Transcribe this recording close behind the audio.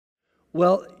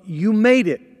Well, you made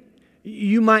it.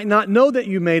 You might not know that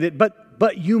you made it,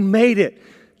 but you made it.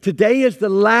 Today is the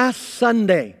last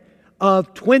Sunday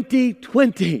of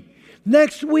 2020.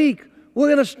 Next week, we're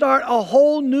going to start a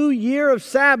whole new year of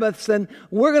Sabbaths, and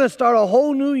we're going to start a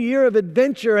whole new year of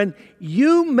adventure. And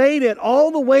you made it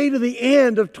all the way to the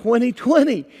end of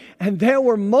 2020. And there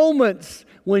were moments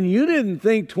when you didn't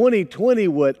think 2020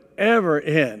 would ever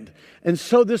end. And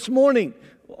so this morning,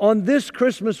 on this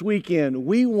Christmas weekend,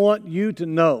 we want you to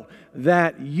know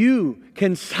that you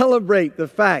can celebrate the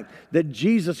fact that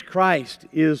Jesus Christ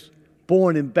is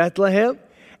born in Bethlehem.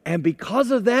 And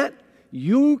because of that,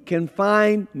 you can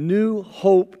find new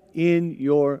hope in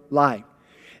your life.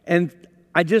 And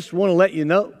I just want to let you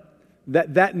know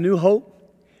that new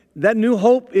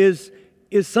hope is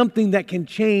something that can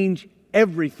change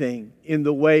everything in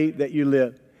the way that you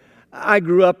live. I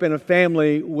grew up in a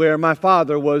family where my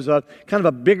father was kind of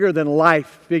a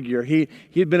bigger-than-life figure. He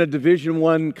had been a Division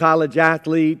I college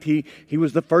athlete. He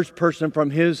was the first person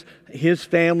from his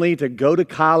family to go to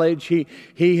college.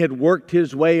 He had worked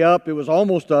his way up. It was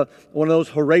almost one of those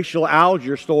Horatio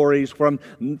Alger stories from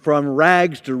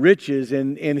rags to riches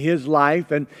in his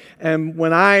life. And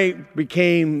when I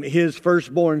became his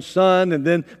firstborn son, and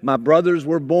then my brothers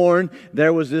were born,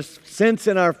 there was this sense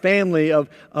in our family of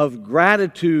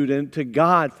gratitude and to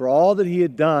God for all that He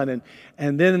had done.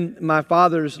 And then my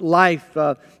father's life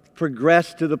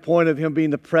progressed to the point of him being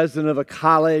the president of a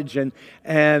college, and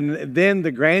then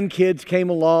the grandkids came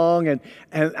along, and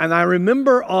I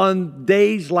remember on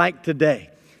days like today,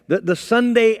 the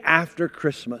Sunday after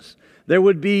Christmas, there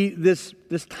would be this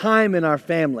time in our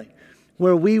family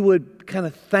where we would kind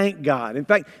of thank God. In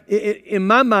fact, in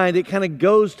my mind, it kind of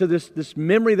goes to this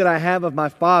memory that I have of my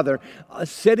father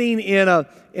sitting in a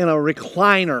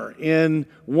recliner in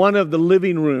one of the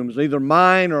living rooms, either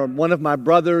mine or one of my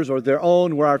brothers or their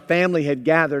own, where our family had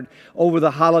gathered over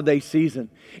the holiday season.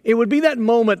 It would be that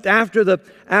moment after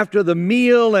the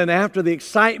meal and after the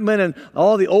excitement and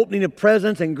all the opening of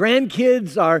presents, and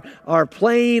grandkids are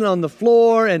playing on the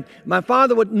floor, and my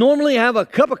father would normally have a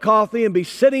cup of coffee and be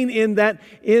sitting in that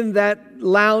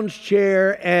lounge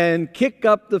chair and kick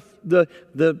up the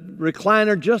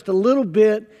recliner just a little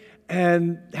bit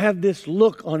and have this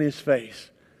look on his face.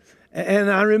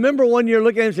 And I remember one year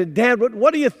looking at him and said, "Dad,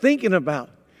 what are you thinking about?"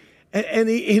 And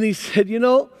he said,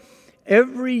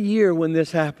 every year when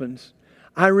this happens,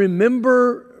 I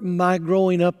remember my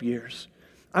growing up years.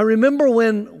 I remember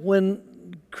when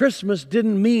Christmas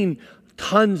didn't mean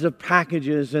tons of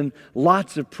packages and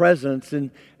lots of presents.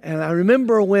 And I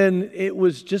remember when it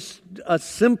was just a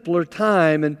simpler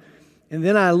time. And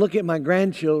then I look at my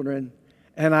grandchildren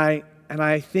and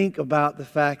I think about the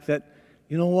fact that,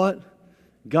 you know what?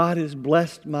 God has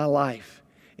blessed my life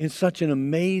in such an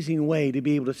amazing way to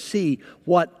be able to see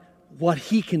what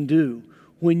He can do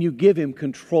when you give Him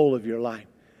control of your life.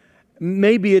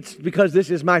 Maybe it's because this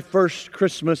is my first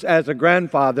Christmas as a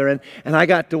grandfather, and I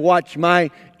got to watch my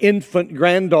infant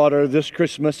granddaughter this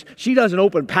Christmas. She doesn't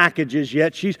open packages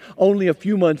yet. She's only a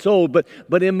few months old,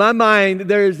 but in my mind,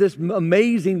 there is this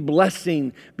amazing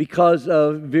blessing because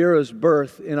of Vera's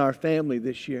birth in our family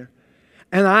this year.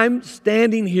 And I'm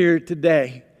standing here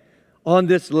today on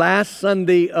this last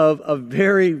Sunday of a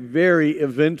very, very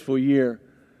eventful year,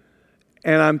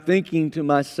 and I'm thinking to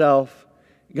myself,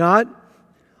 God,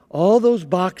 all those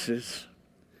boxes,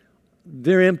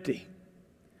 they're empty.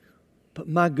 But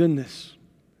my goodness,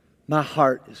 my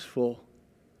heart is full.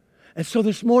 And so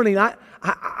this morning,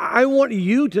 I want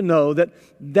you to know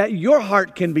that your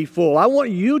heart can be full. I want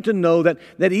you to know that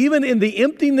even in the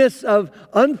emptiness of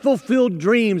unfulfilled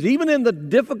dreams, even in the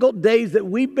difficult days that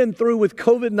we've been through with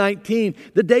COVID-19,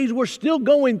 the days we're still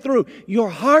going through, your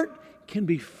heart can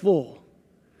be full.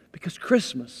 Because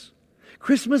Christmas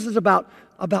is about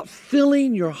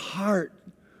filling your heart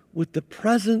with the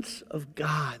presence of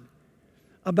God,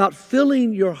 about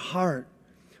filling your heart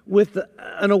with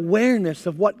an awareness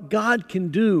of what God can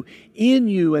do in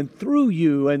you and through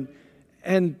you.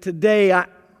 And today,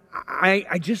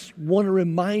 I just want to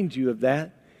remind you of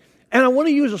that. And I want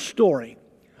to use a story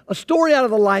out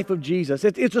of the life of Jesus.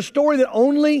 It's a story that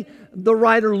only the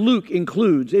writer Luke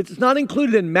includes. It's not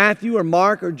included in Matthew or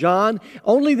Mark or John.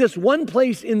 Only this one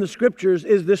place in the Scriptures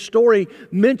is this story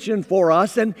mentioned for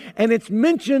us. And it's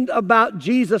mentioned about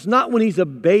Jesus not when He's a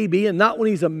baby and not when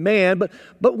He's a man,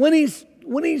 but when He's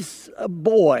a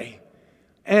boy.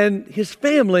 And his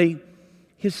family,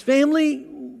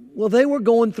 well, they were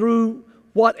going through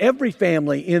what every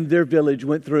family in their village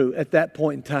went through at that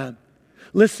point in time.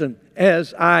 Listen,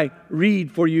 as I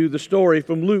read for you the story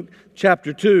from Luke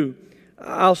chapter 2,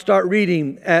 I'll start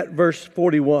reading at verse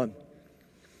 41.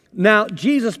 Now,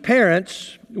 Jesus'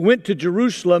 parents went to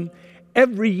Jerusalem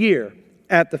every year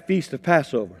at the Feast of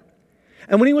Passover.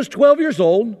 And when he was 12 years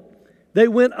old, they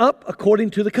went up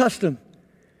according to the custom.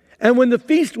 And when the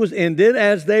feast was ended,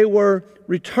 as they were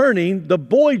returning, the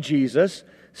boy Jesus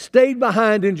stayed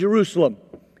behind in Jerusalem.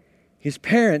 His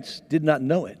parents did not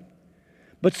know it.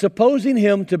 But supposing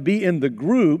him to be in the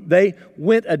group, they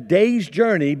went a day's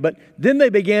journey, but then they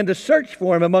began to search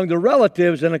for him among the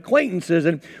relatives and acquaintances.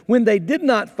 And when they did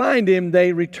not find him,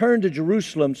 they returned to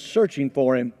Jerusalem searching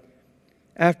for him.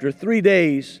 After 3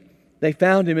 days, they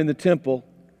found him in the temple,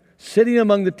 sitting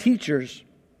among the teachers,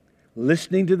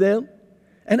 listening to them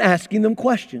and asking them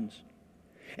questions.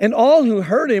 And all who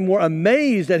heard him were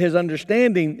amazed at his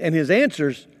understanding and his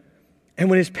answers. And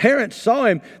when his parents saw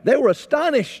him, they were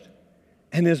astonished.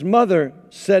 And his mother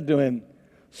said to him,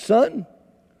 "Son,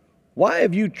 why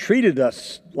have you treated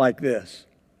us like this?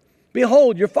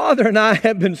 Behold, your father and I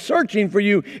have been searching for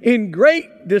you in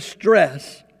great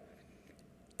distress."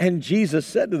 And Jesus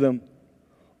said to them,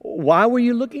 "Why were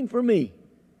you looking for me?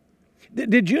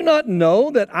 Did you not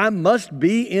know that I must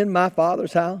be in my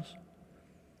Father's house?"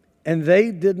 And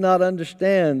they did not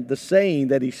understand the saying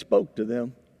that he spoke to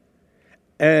them.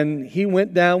 And he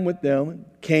went down with them,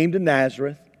 came to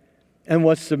Nazareth, and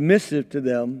was submissive to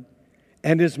them.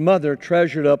 And his mother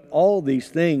treasured up all these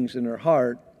things in her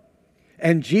heart.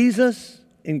 And Jesus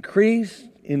increased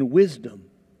in wisdom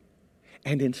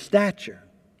and in stature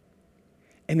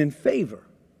and in favor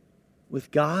with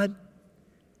God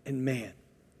and man.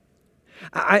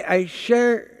 I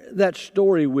share that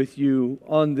story with you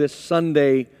on this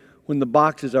Sunday when the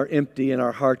boxes are empty and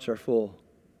our hearts are full,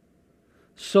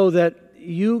 so that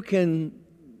you can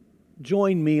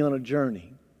join me on a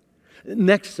journey.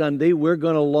 Next Sunday, we're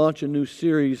going to launch a new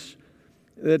series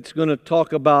that's going to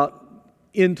talk about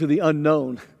into the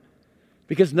unknown,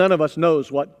 because none of us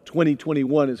knows what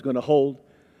 2021 is going to hold.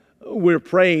 We're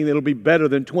praying it'll be better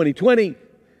than 2020,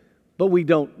 but we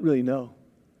don't really know.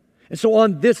 And so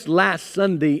on this last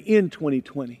Sunday in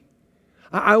 2020,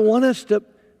 I want us to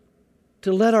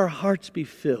let our hearts be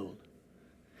filled.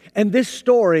 And this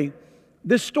story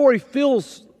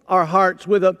fills our hearts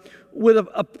with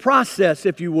a process,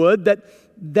 if you would,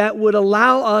 that would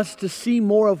allow us to see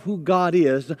more of who God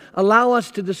is, allow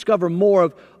us to discover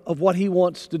more of what He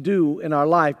wants to do in our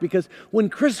life. Because when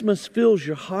Christmas fills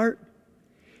your heart,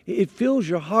 it fills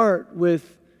your heart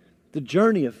with the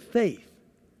journey of faith.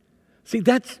 See,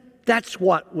 that's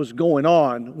what was going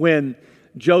on when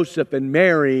Joseph and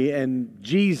Mary and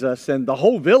Jesus and the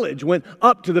whole village went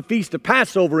up to the Feast of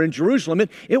Passover in Jerusalem.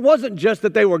 It wasn't just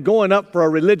that they were going up for a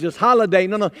religious holiday.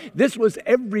 No. This was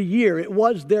every year. It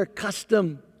was their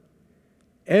custom.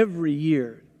 Every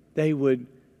year they would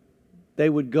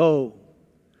go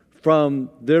from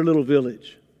their little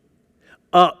village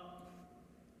up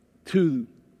to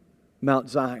Mount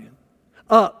Zion,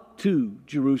 up to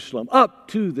Jerusalem, up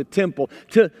to the temple,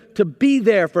 to be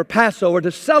there for Passover,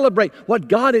 to celebrate what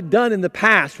God had done in the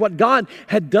past, what God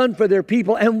had done for their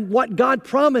people, and what God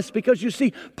promised. Because you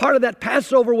see, part of that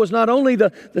Passover was not only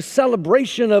the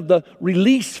celebration of the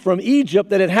release from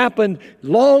Egypt that had happened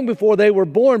long before they were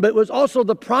born, but it was also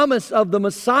the promise of the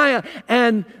Messiah.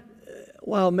 And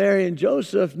while Mary and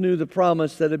Joseph knew the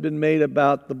promise that had been made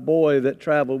about the boy that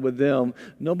traveled with them,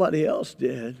 nobody else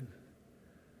did.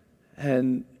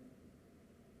 And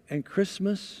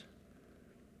Christmas,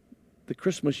 the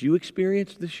Christmas you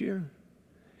experienced this year,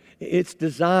 it's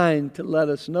designed to let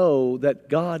us know that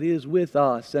God is with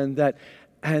us and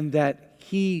that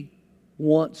He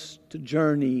wants to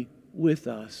journey with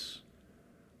us.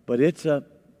 But it's a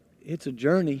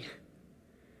journey.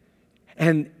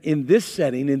 And in this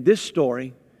setting, in this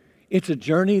story, it's a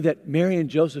journey that Mary and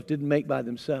Joseph didn't make by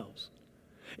themselves.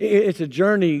 It's a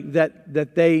journey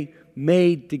that they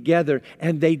made together,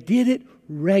 and they did it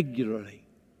regularly.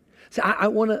 So I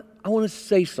want to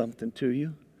say something to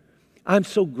you. I'm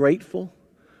so grateful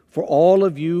for all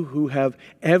of you who have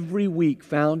every week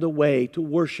found a way to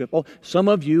worship. Oh, some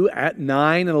of you at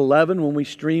 9 and 11 when we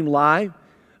stream live.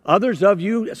 Others of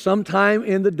you sometime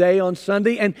in the day on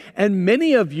Sunday. And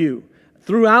many of you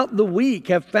throughout the week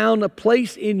have found a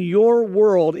place in your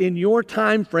world, in your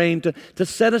time frame to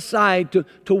set aside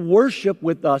to worship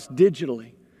with us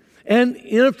digitally. And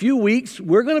in a few weeks,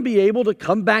 we're going to be able to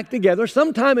come back together.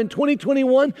 Sometime in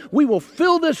 2021, we will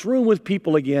fill this room with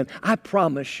people again. I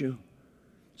promise you.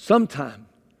 Sometime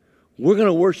we're going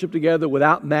to worship together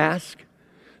without mask.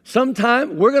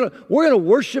 Sometime we're going to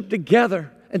worship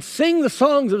together and sing the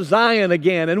songs of Zion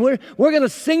again. And we're going to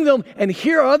sing them and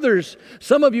hear others.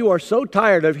 Some of you are so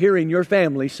tired of hearing your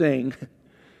family sing.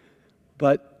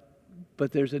 But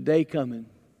there's a day coming.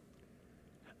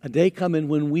 A day coming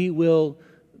when we will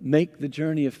make the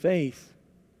journey of faith.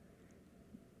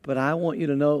 But I want you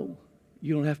to know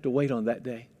you don't have to wait on that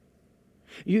day.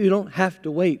 You don't have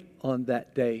to wait on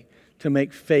that day to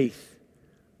make faith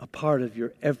a part of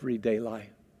your everyday life.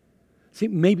 See,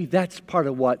 maybe that's part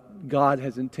of what God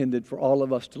has intended for all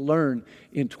of us to learn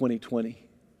in 2020,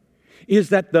 is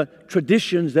that the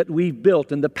traditions that we've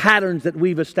built and the patterns that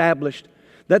we've established,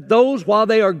 that those, while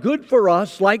they are good for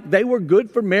us, like they were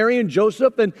good for Mary and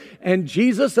Joseph and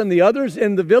Jesus and the others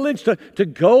in the village to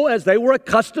go as they were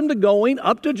accustomed to going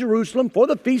up to Jerusalem for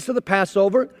the feast of the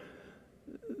Passover,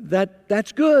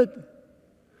 that's good.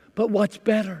 But what's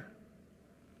better?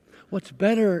 What's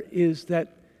better is that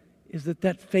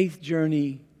faith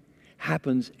journey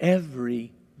happens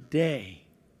every day.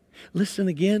 Listen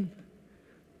again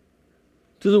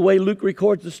to the way Luke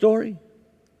records the story.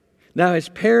 Now his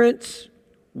parents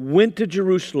went to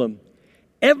Jerusalem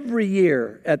every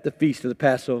year at the feast of the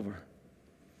Passover.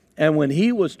 And when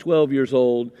he was 12 years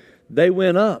old, they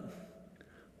went up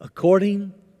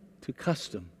according to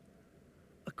custom,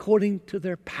 according to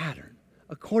their pattern,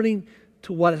 according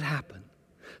to what had happened.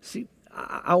 See,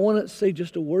 I want to say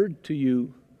just a word to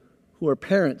you who are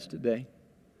parents today.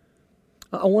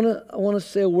 I want to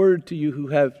say a word to you who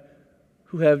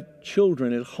have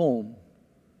children at home,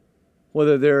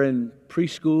 whether they're in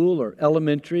preschool or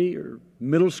elementary or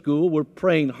middle school. We're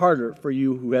praying harder for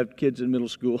you who have kids in middle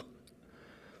school.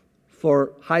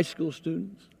 For high school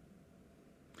students,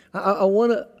 I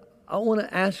want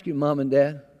to ask you, Mom and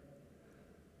Dad,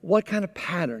 what kind of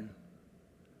pattern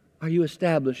are you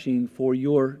establishing for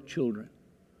your children?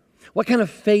 What kind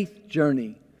of faith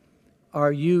journey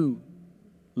are you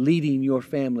leading your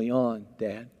family on,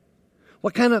 Dad?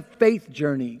 What kind of faith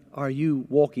journey are you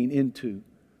walking into?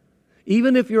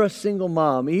 Even if you're a single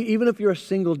mom, even if you're a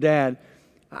single dad,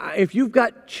 if you've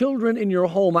got children in your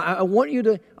home, I want you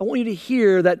to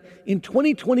hear that in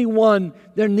 2021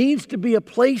 there needs to be a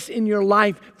place in your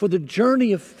life for the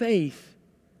journey of faith,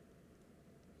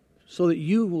 so that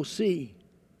you will see,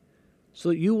 so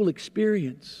that you will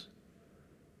experience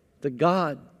the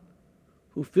God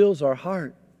who fills our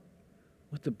heart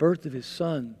with the birth of His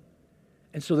Son,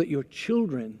 and so that your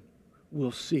children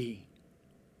will see.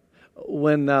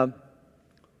 When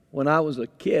I was a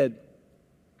kid,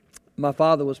 my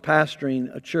father was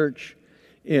pastoring a church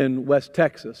in West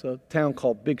Texas, a town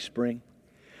called Big Spring.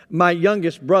 My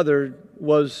youngest brother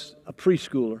was a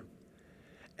preschooler.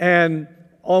 And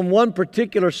on one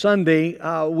particular Sunday,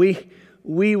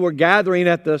 we were gathering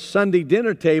at the Sunday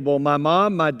dinner table. My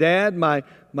mom, my dad, my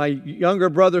younger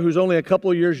brother, who's only a couple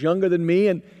of years younger than me,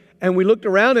 and we looked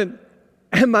around,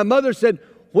 and my mother said,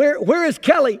 Where is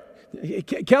Kelly?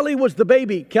 Kelly was the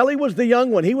baby. Kelly was the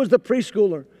young one. He was the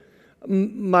preschooler.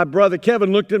 My brother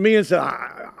Kevin looked at me and said,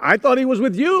 I thought he was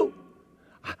with you.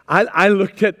 I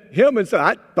looked at him and said,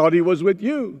 I thought he was with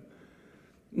you.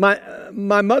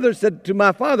 My mother said to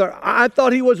my father, I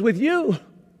thought he was with you.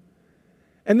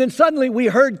 And then suddenly we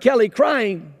heard Kelly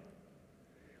crying,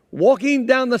 walking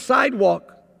down the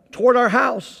sidewalk toward our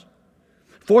house.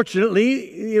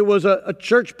 Fortunately, it was a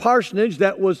church parsonage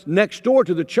that was next door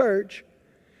to the church.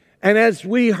 And as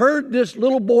we heard this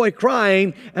little boy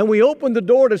crying, and we opened the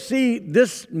door to see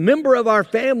this member of our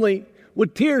family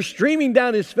with tears streaming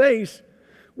down his face,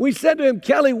 we said to him,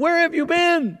 Kelly, where have you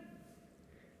been?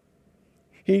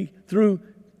 He, through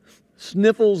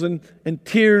sniffles and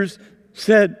tears,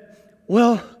 said,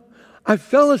 well, I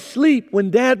fell asleep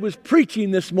when Dad was preaching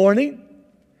this morning.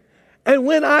 And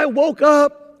when I woke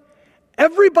up,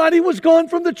 everybody was gone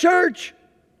from the church.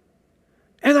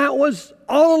 And I was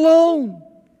all alone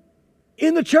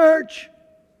in the church,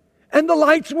 and the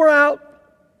lights were out.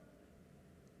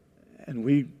 And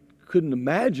we couldn't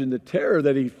imagine the terror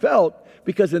that he felt,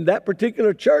 because in that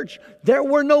particular church, there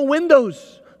were no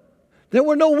windows. There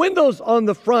were no windows on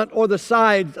the front or the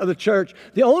sides of the church.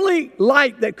 The only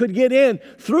light that could get in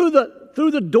through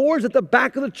the doors at the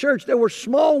back of the church, there were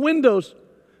small windows,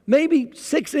 maybe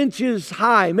 6 inches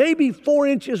high, maybe 4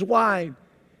 inches wide.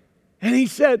 And he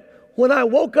said, when I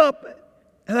woke up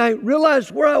and I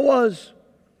realized where I was,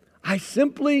 I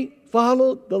simply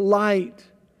followed the light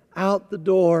out the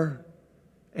door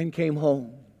and came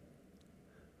home.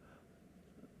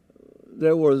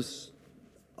 There was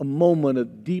a moment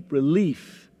of deep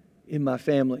relief in my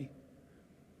family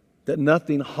that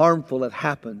nothing harmful had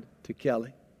happened to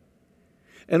Kelly.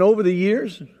 And over the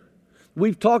years,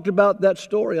 we've talked about that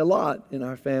story a lot in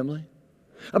our family.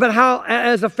 About how,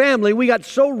 as a family, we got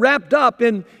so wrapped up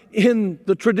in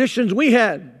the traditions we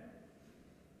had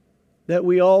that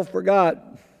we all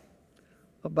forgot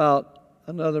about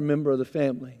another member of the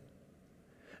family.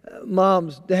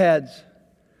 Moms, dads,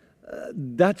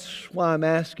 that's why I'm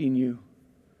asking you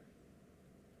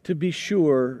to be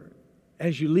sure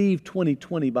as you leave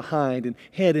 2020 behind and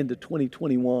head into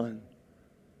 2021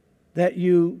 that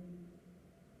you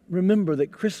remember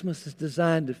that Christmas is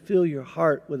designed to fill your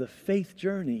heart with a faith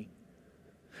journey.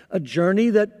 A journey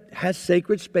that has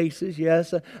sacred spaces,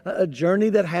 yes. A journey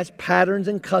that has patterns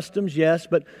and customs, yes.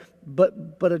 But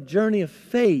a journey of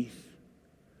faith,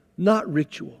 not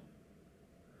ritual.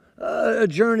 A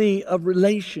journey of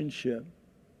relationship,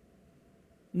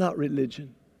 not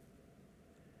religion.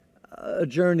 A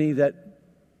journey that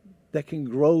can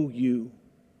grow you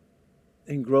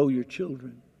and grow your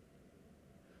children.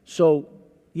 So,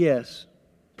 yes,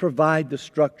 provide the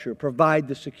structure, provide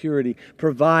the security,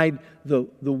 provide the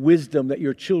wisdom that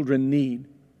your children need.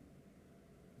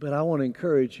 But I want to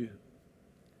encourage you,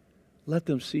 let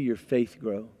them see your faith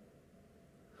grow.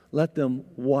 Let them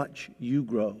watch you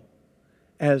grow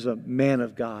as a man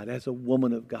of God, as a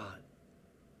woman of God.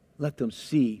 Let them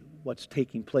see what's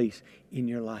taking place in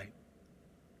your life.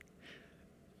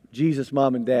 Jesus'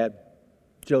 mom and dad,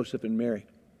 Joseph and Mary,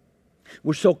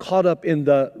 were so caught up in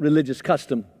the religious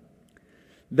custom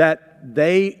that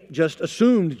they just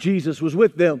assumed Jesus was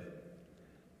with them.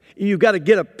 You've got to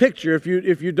get a picture if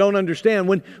you don't understand.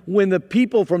 When the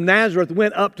people from Nazareth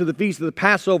went up to the feast of the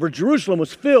Passover, Jerusalem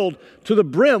was filled to the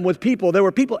brim with people. There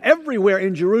were people everywhere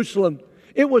in Jerusalem.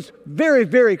 It was very,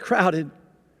 very crowded.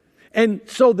 And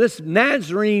so this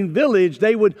Nazarene village,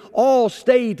 they would all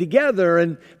stay together,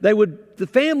 and the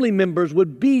family members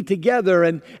would be together,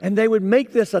 and they would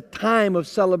make this a time of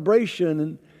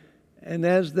celebration. And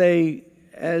as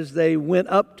they went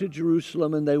up to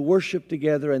Jerusalem and they worshiped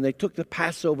together and they took the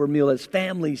Passover meal as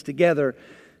families together,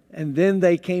 and then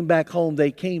they came back home,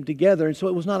 they came together. And so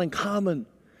it was not uncommon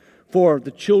for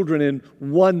the children in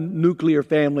one nuclear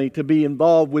family to be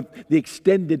involved with the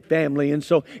extended family. And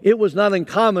so it was not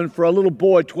uncommon for a little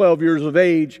boy 12 years of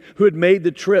age who had made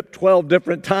the trip 12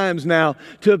 different times now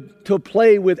to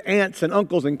play with aunts and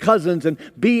uncles and cousins and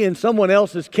be in someone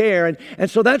else's care.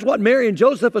 And so that's what Mary and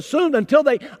Joseph assumed until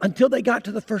they got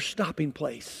to the first stopping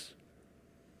place.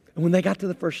 And when they got to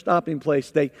the first stopping place,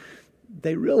 they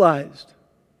realized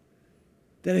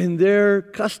that in their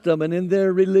custom and in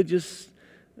their religious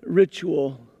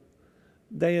ritual,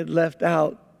 they had left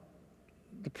out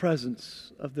the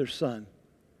presence of their son.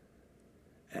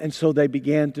 And so they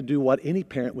began to do what any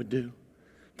parent would do.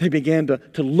 They began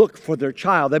to look for their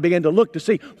child. They began to look to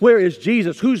see, where is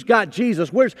Jesus? Who's got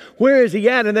Jesus? Where is he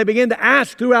at? And they began to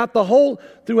ask throughout the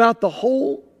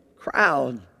whole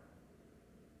crowd.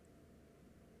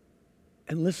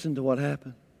 And listen to what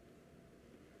happened.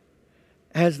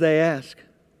 As they asked,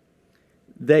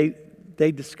 they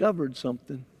discovered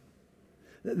something.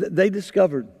 They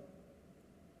discovered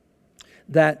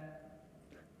that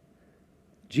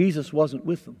Jesus wasn't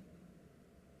with them.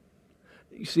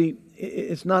 You see,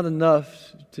 it's not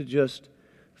enough to just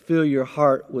fill your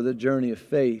heart with a journey of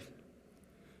faith.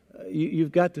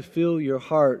 You've got to fill your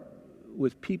heart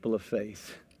with people of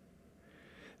faith.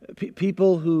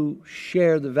 People who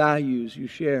share the values you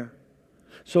share.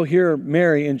 So here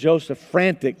Mary and Joseph,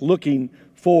 frantic, looking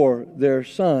for their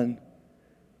son,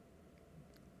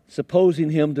 supposing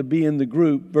him to be in the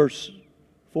group, verse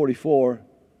 44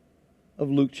 of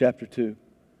Luke chapter 2.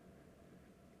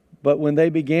 But when they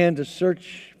began to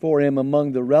search for him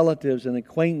among the relatives and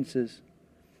acquaintances,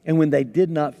 and when they did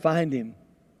not find him,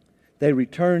 they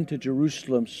returned to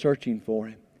Jerusalem searching for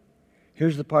him.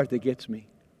 Here's the part that gets me.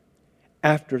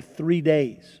 After 3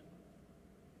 days,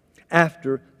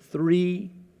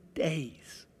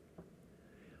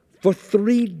 for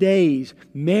 3 days,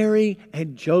 Mary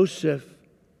and Joseph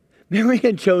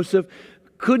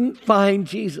couldn't find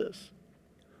Jesus.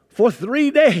 For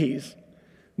 3 days,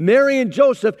 Mary and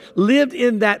Joseph lived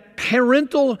in that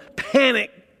parental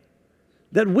panic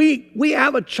that we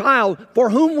have a child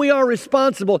for whom we are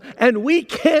responsible, and we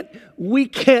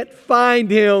can't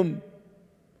find him.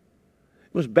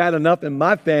 It was bad enough in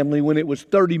my family when it was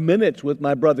 30 minutes with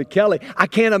my brother Kelly. I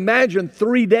can't imagine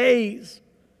 3 days.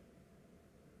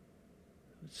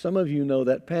 Some of you know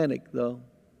that panic, though.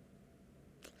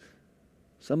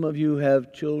 Some of you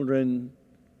have children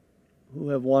who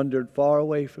have wandered far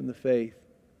away from the faith.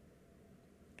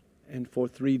 And for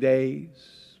 3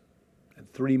 days,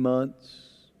 and 3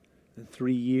 months, and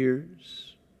 3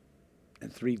 years,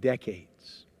 and 3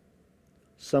 decades,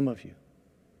 some of you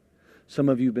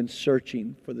have been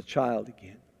searching for the child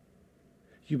again.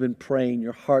 You've been praying.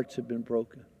 Your hearts have been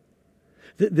broken.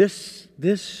 This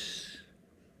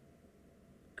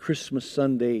Christmas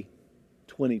Sunday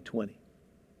 2020,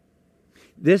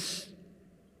 this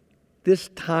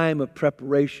time of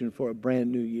preparation for a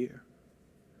brand new year,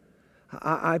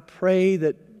 I pray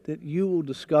that you will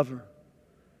discover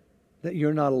that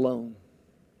you're not alone.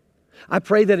 I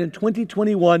pray that in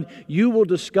 2021, you will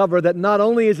discover that not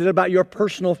only is it about your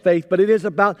personal faith, but it is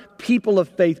about people of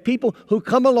faith, people who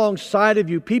come alongside of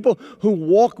you, people who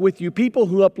walk with you, people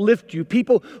who uplift you,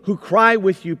 people who cry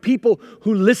with you, people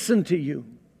who listen to you.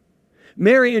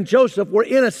 Mary and Joseph were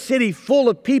in a city full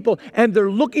of people, and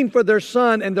they're looking for their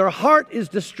son, and their heart is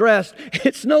distressed.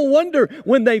 It's no wonder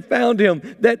when they found him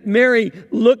that Mary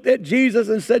looked at Jesus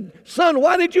and said, "Son,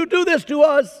 why did you do this to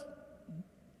us?"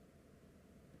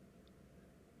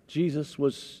 Jesus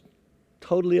was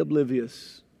totally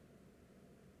oblivious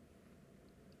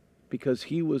because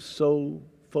he was so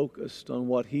focused on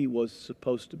what he was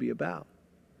supposed to be about.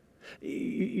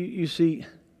 You see,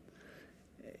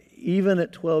 even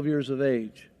at 12 years of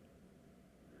age,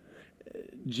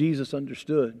 Jesus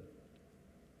understood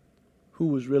who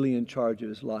was really in charge of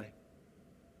his life.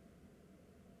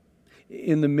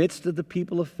 In the midst of the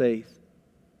people of faith,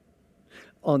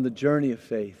 on the journey of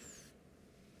faith,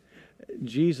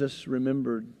 Jesus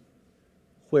remembered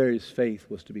where his faith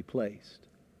was to be placed.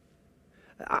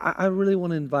 I really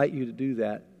want to invite you to do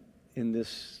that in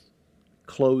this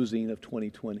closing of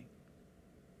 2020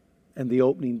 and the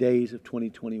opening days of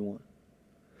 2021.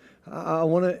 I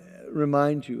want to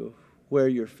remind you of where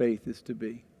your faith is to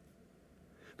be.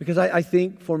 Because I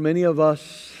think for many of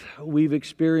us, we've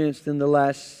experienced in the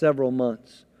last several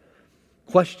months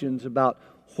questions about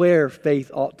where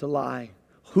faith ought to lie,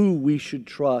 who we should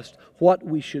trust, what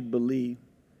we should believe.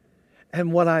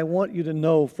 And what I want you to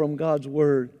know from God's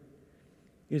Word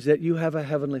is that you have a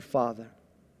Heavenly Father.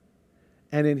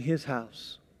 And in His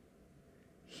house,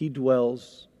 He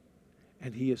dwells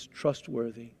and He is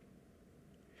trustworthy.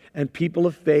 And people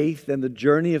of faith and the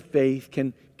journey of faith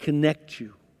can connect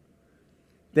you.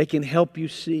 They can help you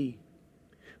see.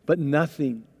 But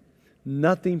nothing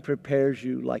prepares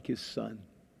you like His Son.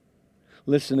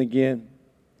 Listen again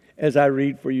as I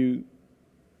read for you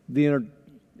the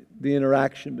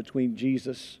interaction between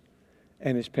Jesus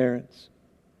and His parents.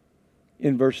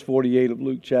 In verse 48 of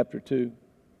Luke chapter 2.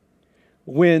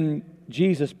 When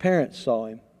Jesus' parents saw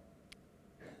Him,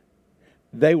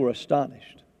 they were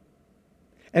astonished.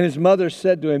 And His mother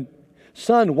said to Him,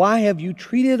 "Son, why have you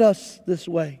treated us this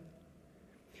way?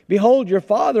 Behold, your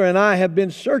father and I have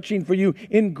been searching for you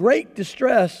in great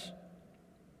distress."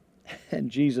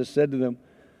 And Jesus said to them,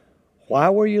 "Why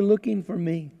were you looking for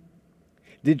me?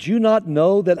 Did you not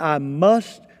know that I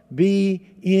must be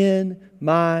in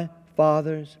my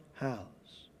Father's house?"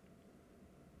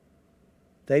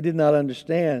 They did not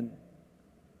understand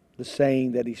the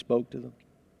saying that He spoke to them.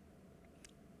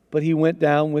 But He went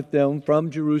down with them from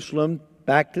Jerusalem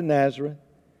back to Nazareth,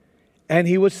 and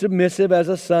He was submissive as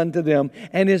a son to them.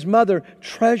 And His mother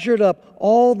treasured up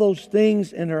all those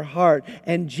things in her heart.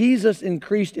 And Jesus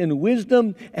increased in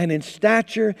wisdom and in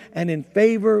stature and in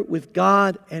favor with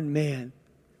God and man.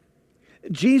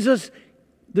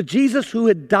 The Jesus who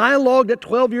had dialogued at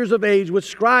 12 years of age with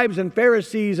scribes and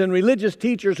Pharisees and religious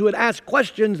teachers who had asked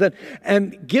questions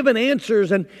and given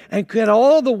answers and had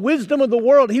all the wisdom of the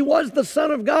world. He was the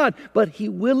Son of God, but He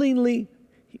willingly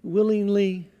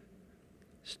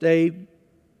stayed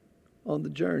on the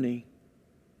journey.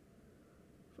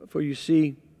 For you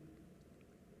see,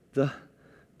 the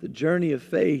journey of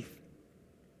faith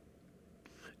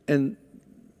and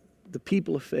the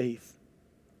people of faith,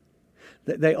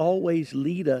 they always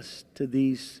lead us to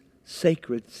these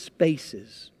sacred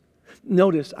spaces.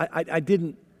 Notice, I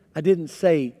didn't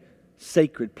say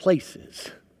sacred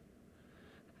places.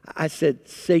 I said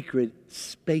sacred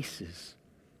spaces.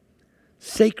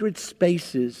 Sacred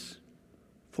spaces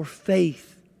for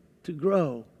faith to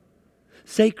grow.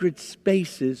 Sacred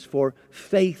spaces for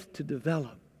faith to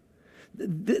develop.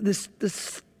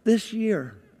 This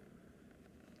year,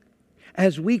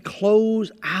 as we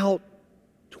close out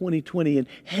 2020 and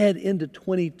head into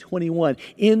 2021,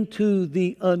 into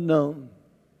the unknown,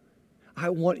 I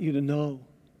want you to know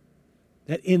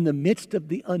that in the midst of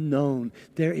the unknown,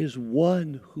 there is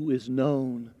one who is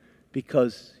known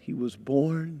because He was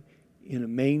born in a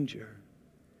manger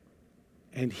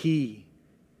and He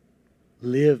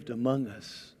lived among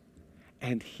us.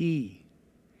 And He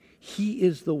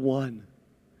is the one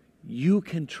you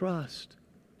can trust.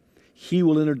 He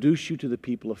will introduce you to the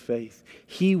people of faith.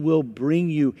 He will bring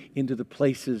you into the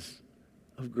places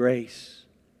of grace.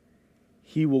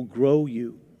 He will grow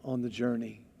you on the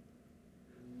journey.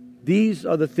 These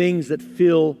are the things that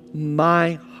fill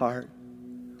my heart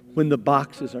when the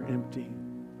boxes are empty.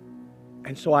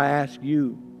 And so I ask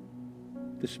you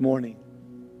this morning,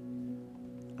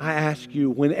 I ask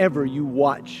you whenever you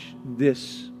watch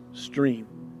this stream,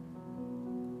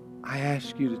 I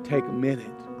ask you to take a minute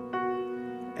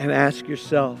and ask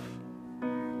yourself,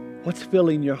 What's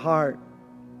filling your heart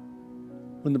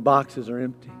when the boxes are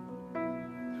empty?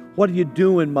 What are you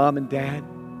doing, mom and dad?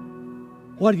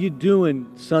 What are you doing,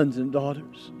 sons and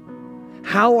daughters?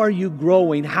 How are you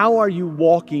growing? How are you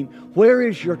walking? Where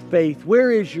is your faith?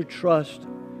 Where is your trust?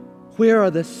 Where are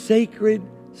the sacred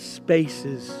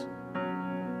spaces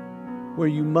where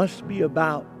you must be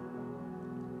about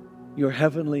your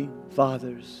Heavenly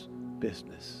Father's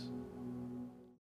business?